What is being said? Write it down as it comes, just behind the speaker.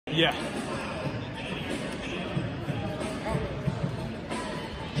Yeah.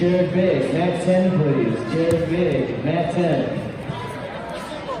 Jared Big, mat 10, please. Jared Big, mat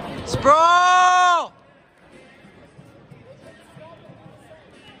 10. Sprawl!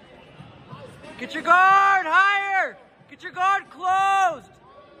 Get your guard higher! Get your guard closed!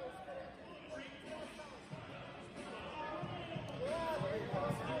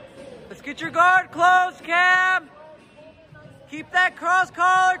 Let's get your guard closed, Cam! Keep that cross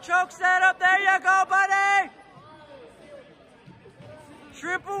collar choke set up. There you go, buddy!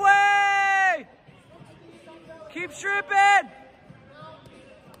 Shrimp away! Keep shrimping!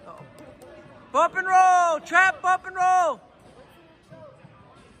 Uh-oh. Bump and roll! Trap, bump and roll!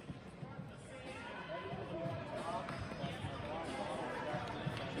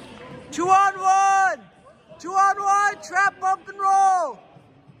 Two on one! 2-on-1, trap, bump and roll!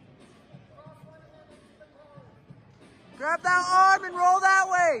 Grab that arm and roll that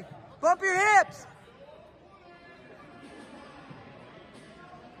way. Bump your hips.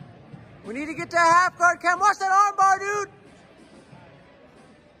 We need to get to a half guard. Cam, watch that arm bar, dude.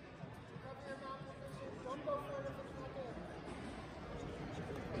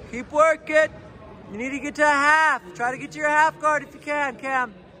 Keep working. You need to get to a half. Try to get to your half guard if you can,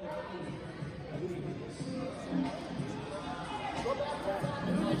 Cam.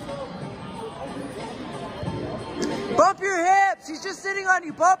 Bump your hips. He's just sitting on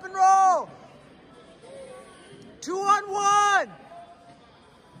you. Bump and roll. 2-on-1.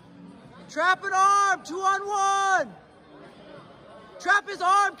 Trap an arm. 2-on-1. Trap his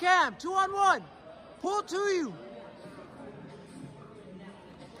arm, Cam. 2-on-1. Pull to you.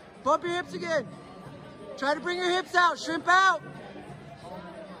 Bump your hips again. Try to bring your hips out. Shrimp out.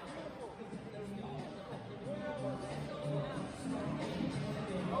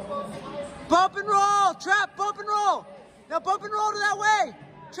 Bump and roll. Trap, bump and roll. Now bump and roll to that way.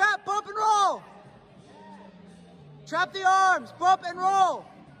 Trap, bump and roll. Trap the arms. Bump and roll.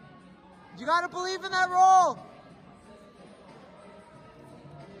 You got to believe in that roll.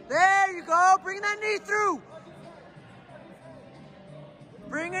 There you go. Bring that knee through.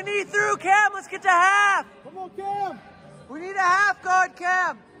 Bring a knee through, Cam. Let's get to half. Come on, Cam. We need a half guard,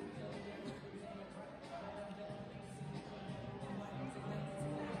 Cam.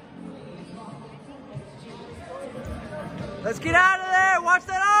 Let's get out of there. Watch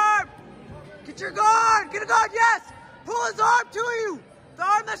that arm. Get your guard. Get a guard. Yes. Pull his arm to you. The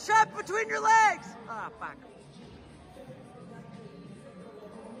arm that's trapped between your legs. Ah, fuck.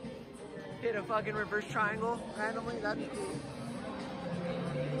 Hit a fucking reverse triangle randomly. That'd be cool.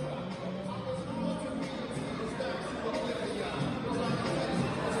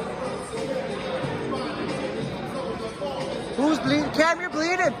 Who's bleeding? Cam, you're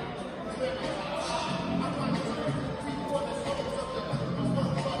bleeding.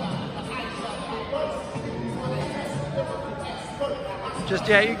 Just,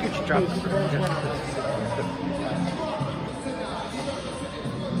 yeah, you get your drop.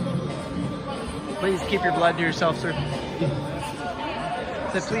 Please keep your blood to yourself, sir.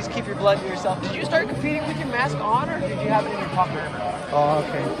 So please keep your blood to yourself. Did you start competing with your mask on, or did you have it in your pocket? Oh,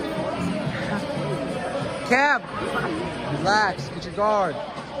 okay. Cam, relax. Get your guard.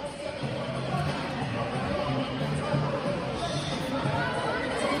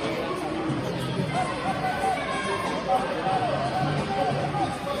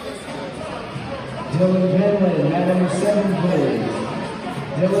 Dylan Penland, mat number 7, please.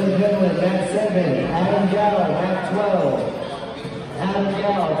 Dylan Penland, mat 7. Adam Gallo, mat 12. Adam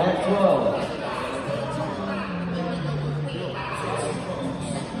Gallo, mat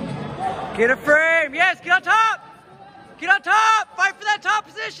 12. Get a frame. Yes, get on top. Get on top. Fight for that top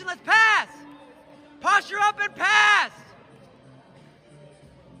position. Let's pass. Posture up and pass.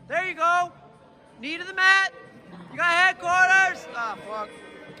 There you go. Knee to the mat. You got headquarters. Ah, fuck.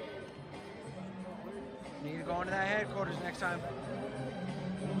 Need to go into that headquarters next time.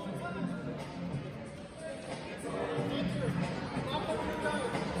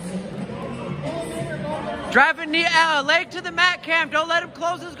 Drive a knee, leg to the mat, Cam. Don't let him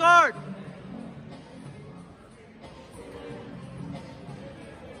close his guard.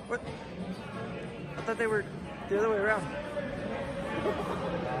 What? I thought they were the other way around.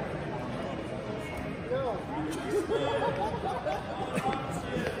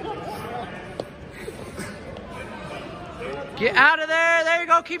 Get out of there. There you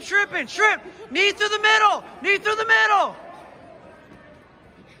go. Keep shrimping. Shrimp. Knee through the middle. Knee through the middle.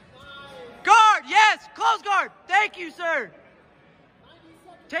 Guard. Yes. Close guard. Thank you, sir.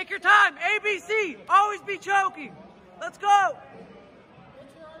 Take your time. ABC. Always be choking. Let's go.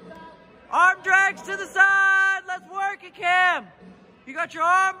 Arm drags to the side. Let's work it, Cam. You got your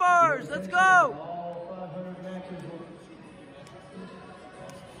arm bars. Let's go. All 500 matches will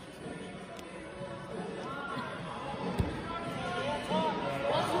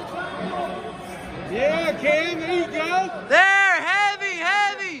Yeah, Cam, there you go. There, heavy,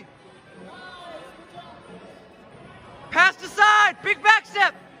 heavy. Pass to side, big back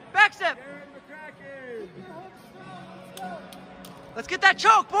step, back step. Let's get that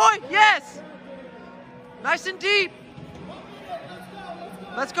choke, boy. Yes. Nice and deep.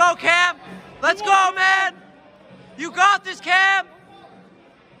 Let's go, Cam. Let's go, man. You got this, Cam.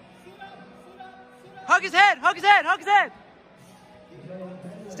 Hug his head, hug his head, hug his head.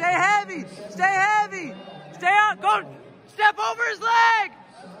 Stay heavy, stay heavy. Stay on, go, step over his leg.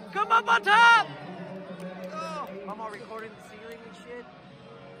 Come up on top. Oh, I'm all recording the ceiling and shit.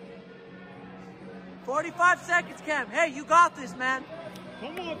 45 seconds, Cam. Hey, you got this, man.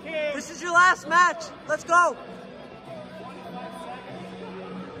 Come on, Cam. This is your last match. Let's go.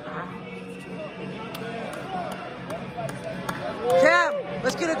 Cam,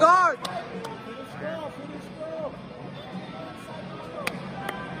 let's get a guard.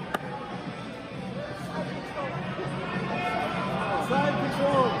 Side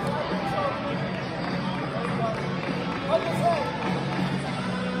control.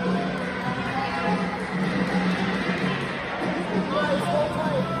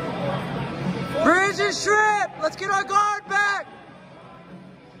 Bridge and strip. Let's get our guard back.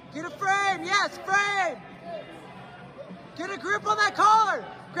 Get a frame. Yes, frame. Get a grip on that collar.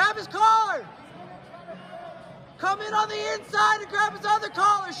 Grab his collar. Come in on the inside and grab his other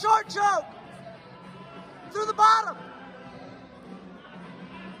collar. Short choke. Through the bottom.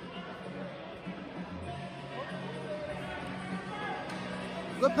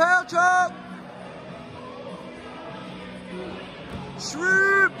 Lapel choke.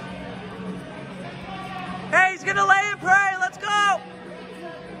 Shroop. Hey, he's gonna lay and pray. Let's go.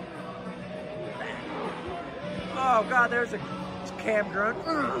 Oh God, there's a Cam grunt.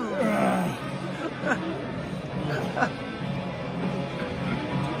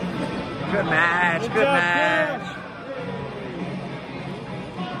 Good match, good match.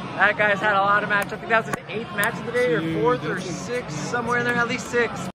 That guy's had a lot of matches. I think that was his 8th match of the day, or 4th or 6th, somewhere in there, at least 6.